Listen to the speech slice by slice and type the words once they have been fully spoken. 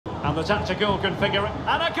And the tactical configuration.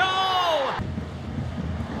 And a goal!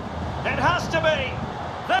 It has to be!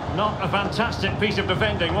 Not a fantastic piece of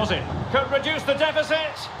defending, was it? Could reduce the deficit.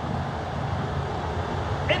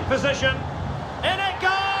 In position. In it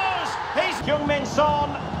goes! He's Heung-min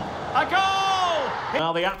Son. A goal!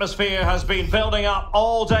 Now the atmosphere has been building up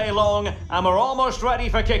all day long, and we're almost ready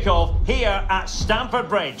for kickoff here at Stamford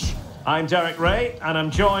Bridge. I'm Derek Ray, and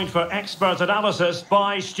I'm joined for expert analysis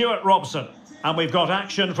by Stuart Robson. And we've got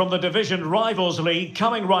action from the Division Rivals League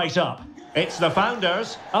coming right up. It's the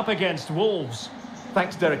Founders up against Wolves.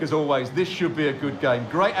 Thanks, Derek, as always. This should be a good game.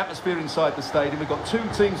 Great atmosphere inside the stadium. We've got two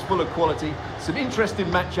teams full of quality, some interesting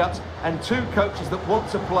matchups, and two coaches that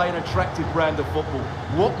want to play an attractive brand of football.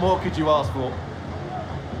 What more could you ask for?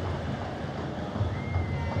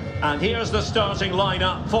 And here's the starting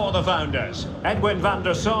lineup for the Founders. Edwin van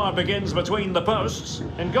der Sar begins between the posts.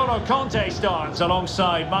 N'Golo Kanté starts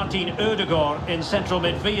alongside Martin Ødegaard in central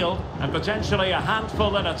midfield. And potentially a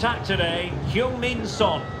handful in attack today, Heung-min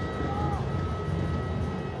Son.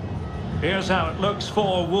 Here's how it looks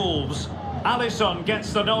for Wolves. Alisson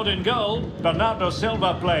gets the nod in goal. Bernardo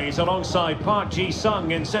Silva plays alongside Park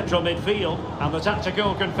Ji-sung in central midfield. And the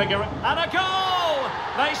tactical configuration. And a goal!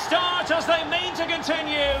 They start as they mean to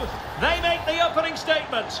continue. They make the opening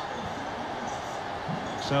statement.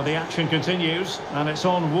 So the action continues, and it's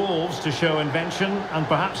on Wolves to show invention and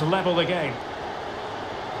perhaps level the game.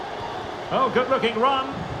 Oh, good-looking run.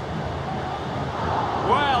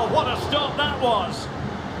 Well, what a stop that was.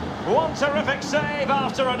 One terrific save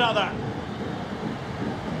after another.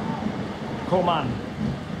 Coman.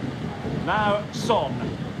 Now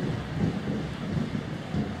Son.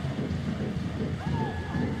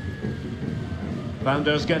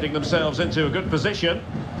 Founders getting themselves into a good position,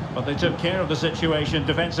 but they took care of the situation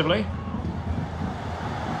defensively.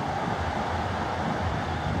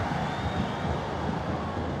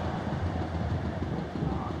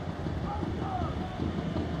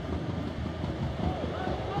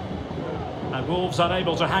 And Wolves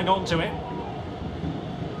unable to hang on to it.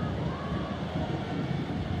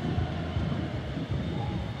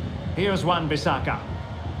 Here's Wan-Bissaka.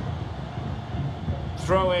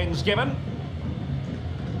 Throw-ins given.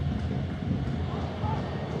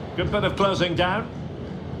 Good bit of closing down.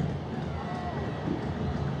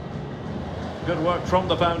 Good work from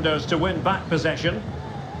the Founders to win back possession.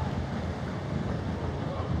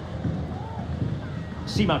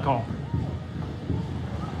 Simakon.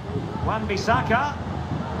 Wan-Bissaka.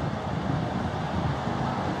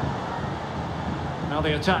 Now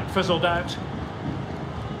the attack fizzled out.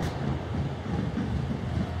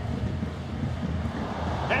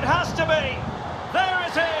 It has to be. There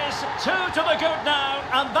it is. 2 to the good now,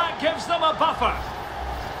 and that gives them a buffer.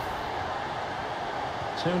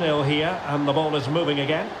 2-0 here, and the ball is moving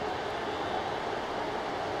again.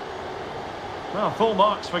 Well, full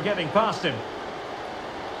marks for getting past him.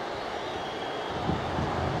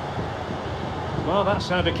 Well, that's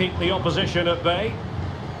how to keep the opposition at bay.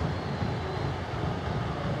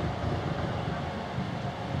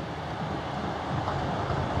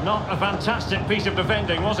 Not a fantastic piece of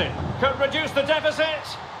defending, was it? Could reduce the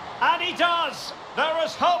deficit, and he does! There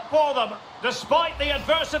is hope for them, despite the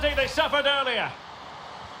adversity they suffered earlier.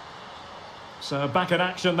 So back in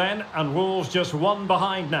action then, and Wolves just one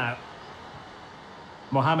behind now.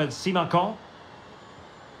 Mohamed Simakon.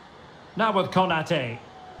 Now with Konaté.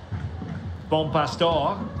 Bon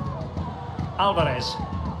Pastor. Alvarez.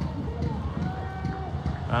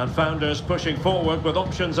 And Founders pushing forward with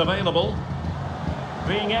options available.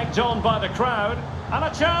 Being egged on by the crowd. And a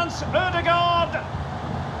chance, Ødegaard!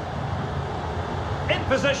 In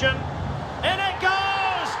position. In it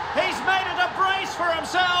goes! He's made it a brace for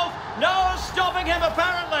himself. No stopping him,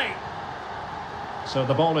 apparently. So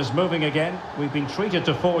the ball is moving again. We've been treated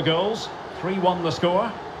to 4 goals. 3-1 the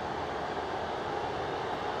score.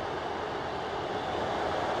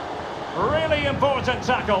 Really important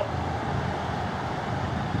tackle.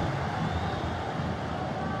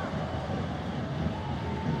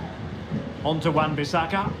 On to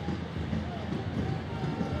Wan-Bissaka.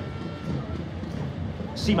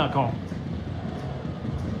 Simakon.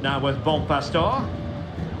 Now with Bon Pastor.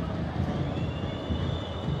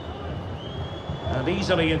 And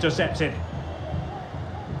easily intercepted.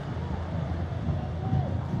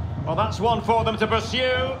 Well, that's one for them to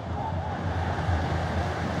pursue.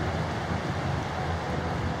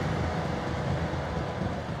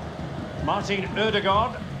 Martin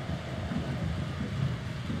Ødegaard.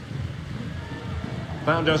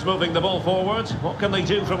 Founders moving the ball forward. What can they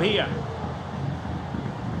do from here?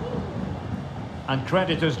 And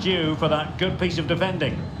credit is due for that good piece of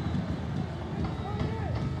defending.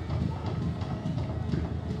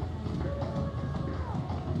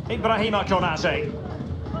 Ibrahima Konate.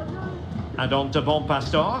 And on to Bon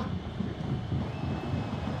Pastor.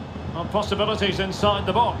 On possibilities inside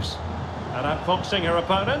the box. And outfoxing her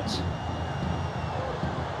opponent.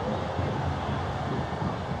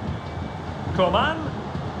 Coman.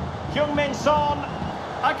 Heung-min Son.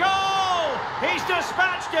 A goal! He's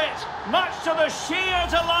dispatched it, much to the sheer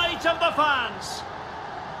delight of the fans.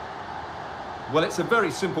 Well, it's a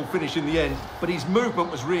very simple finish in the end, but his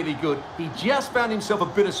movement was really good. He just found himself a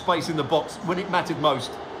bit of space in the box when it mattered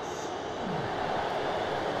most.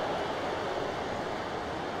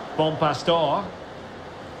 Bon Pastor.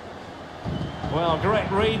 Well, great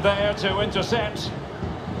read there to intercept.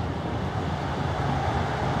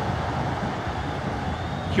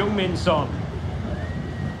 Heung-min Son.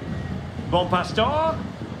 Bon Pastor.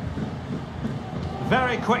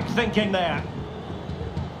 Very quick thinking there.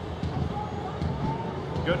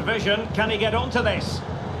 Good vision. Can he get onto this?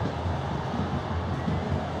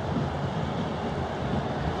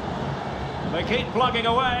 They keep plugging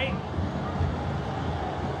away.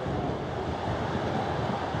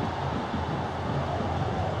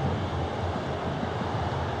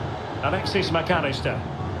 Alexis McAllister.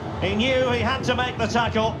 He knew he had to make the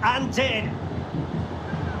tackle and did.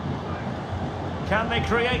 Can they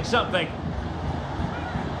create something?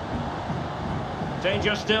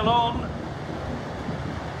 Danger still on.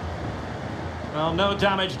 Well, no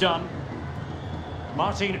damage done.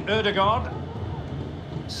 Martin Ødegaard.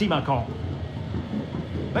 Simakon.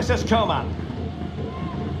 This is Coman.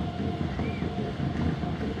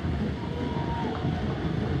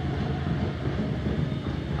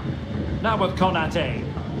 Now with Konate.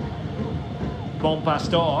 Bon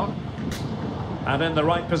Pastor. And in the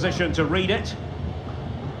right position to read it.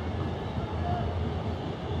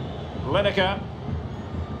 Lineker.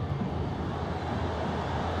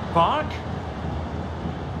 Park.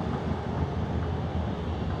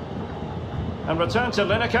 And return to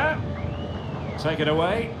Lineker. Take it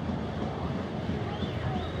away.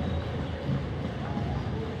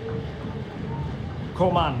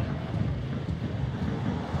 Coman.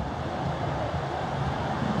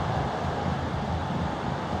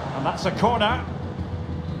 And that's a corner.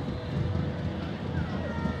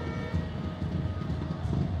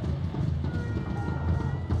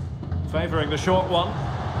 Favouring the short one.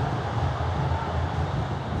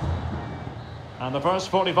 And the first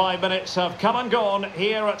 45 minutes have come and gone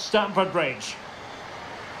here at Stamford Bridge.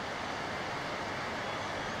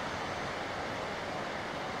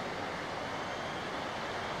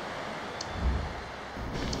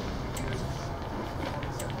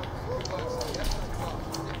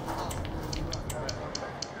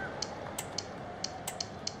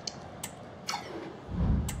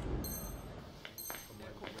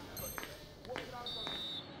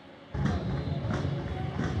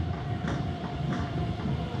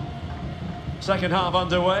 Second half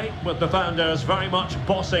underway, with the founders very much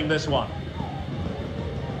bossing this one.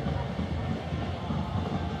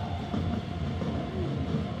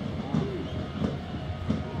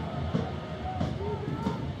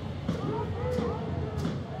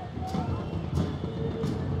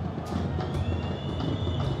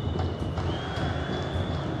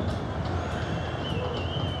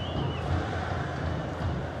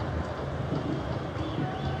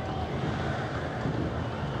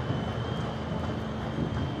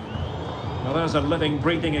 Well, there's a living,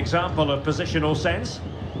 breathing example of positional sense.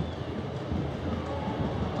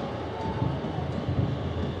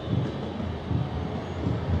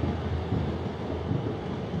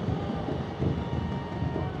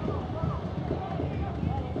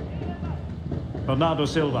 Bernardo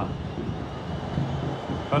Silva.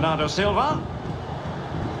 Bernardo Silva.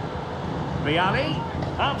 Vialli.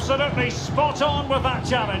 Absolutely spot on with that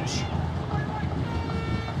challenge.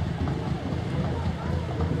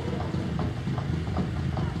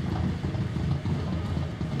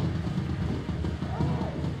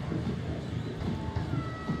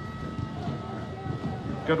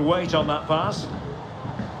 Good weight on that pass.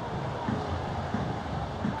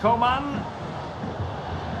 Coman.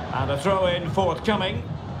 And a throw-in forthcoming.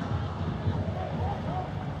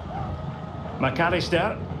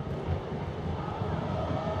 McAllister.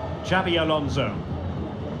 Xabi Alonso.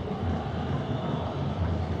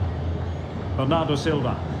 Bernardo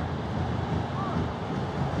Silva.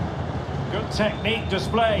 Good technique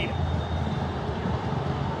displayed.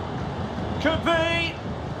 Could be.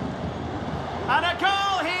 And a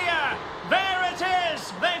goal here! There it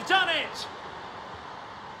is! They've done it!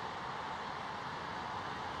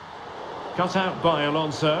 Cut out by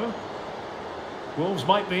Alonso. Wolves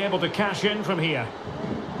might be able to cash in from here.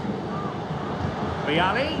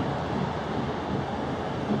 Vialli.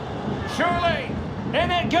 Surely! In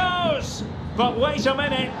it goes! But wait a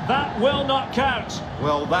minute, that will not count.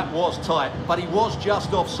 Well, that was tight, but he was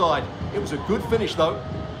just offside. It was a good finish, though.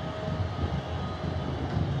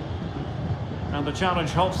 And the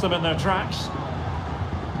challenge halts them in their tracks.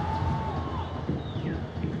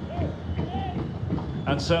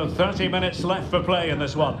 And so 30 minutes left for play in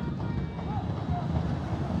this one.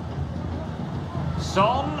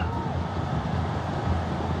 Son.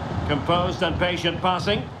 Composed and patient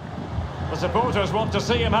passing. The supporters want to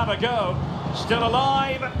see him have a go. Still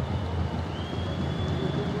alive.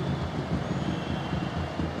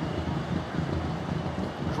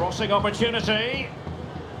 Crossing opportunity.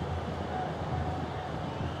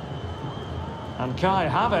 And Kai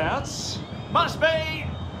Havertz. Must be!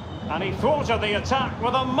 And he thwarted the attack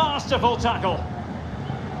with a masterful tackle.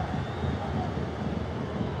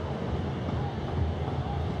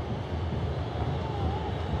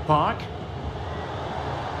 Park.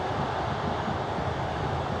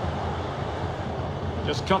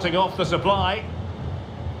 Just cutting off the supply.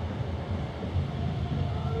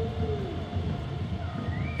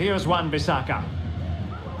 Here's Wan-Bissaka.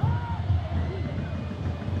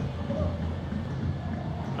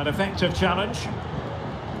 An effective challenge.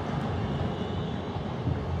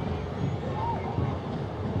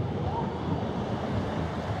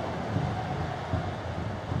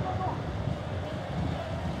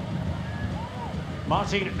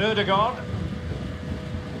 Martin Ødegaard.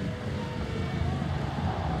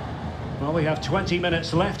 Well, we have 20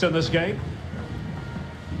 minutes left in this game.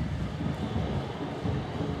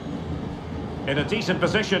 In a decent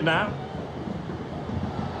position now.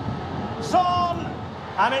 Son!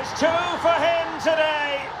 And it's 2 for him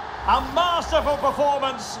today. A masterful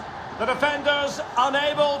performance. The defenders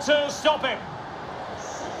unable to stop him.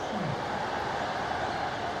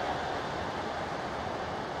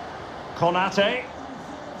 Konate.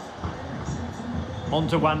 On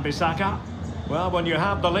to Wan-Bissaka. Well, when you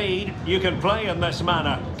have the lead, you can play in this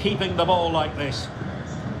manner, keeping the ball like this.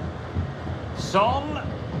 Son.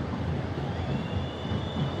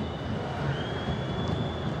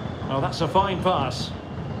 Oh, that's a fine pass.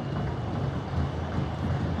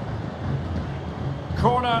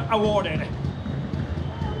 Corner awarded.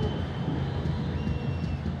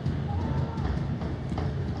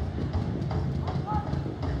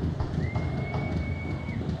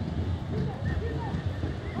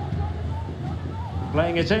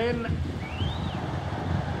 Playing it in.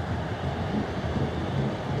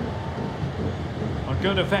 A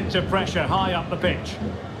good effective pressure high up the pitch.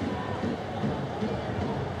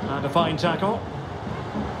 And a fine tackle.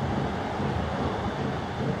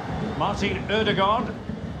 Martin Ødegaard.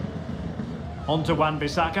 On to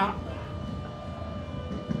Wan-Bissaka.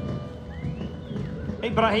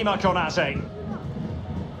 Ibrahima Konate.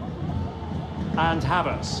 And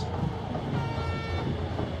Havertz.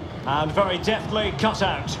 And very deftly cut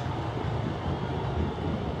out.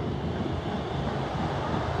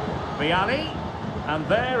 Vialli. And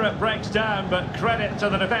there it breaks down, but credit to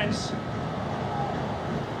the defence.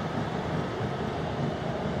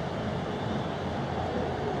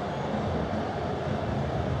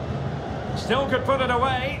 Still could put it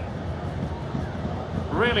away.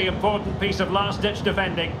 Really important piece of last-ditch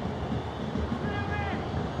defending.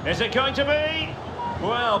 Is it going to be?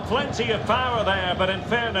 Well, plenty of power there, but in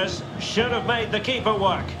fairness, should have made the keeper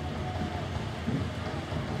work.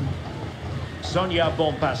 Sonia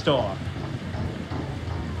Bonpastor.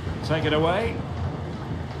 Take it away.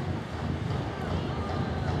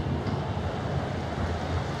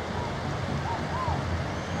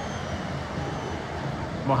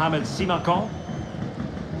 Mohamed Simakon.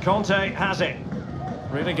 Conte has it.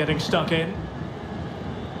 Really getting stuck in.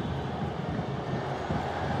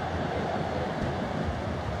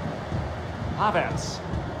 Havertz.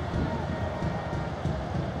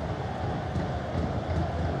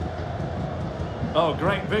 Oh,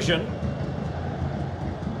 great vision.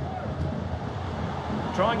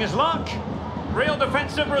 Trying his luck. Real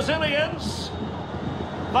defensive resilience.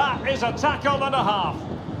 That is a tackle and a half.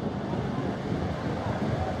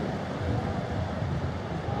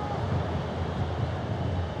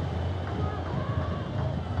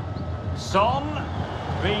 Son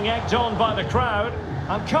being egged on by the crowd.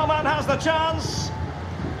 And Coman has the chance.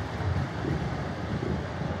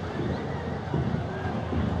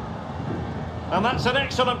 And that's an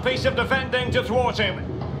excellent piece of defending to thwart him.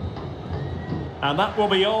 And that will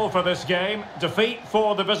be all for this game. Defeat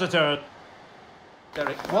for the visitor.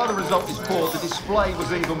 Derek, while the result is poor, the display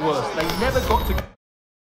was even worse. They never got to...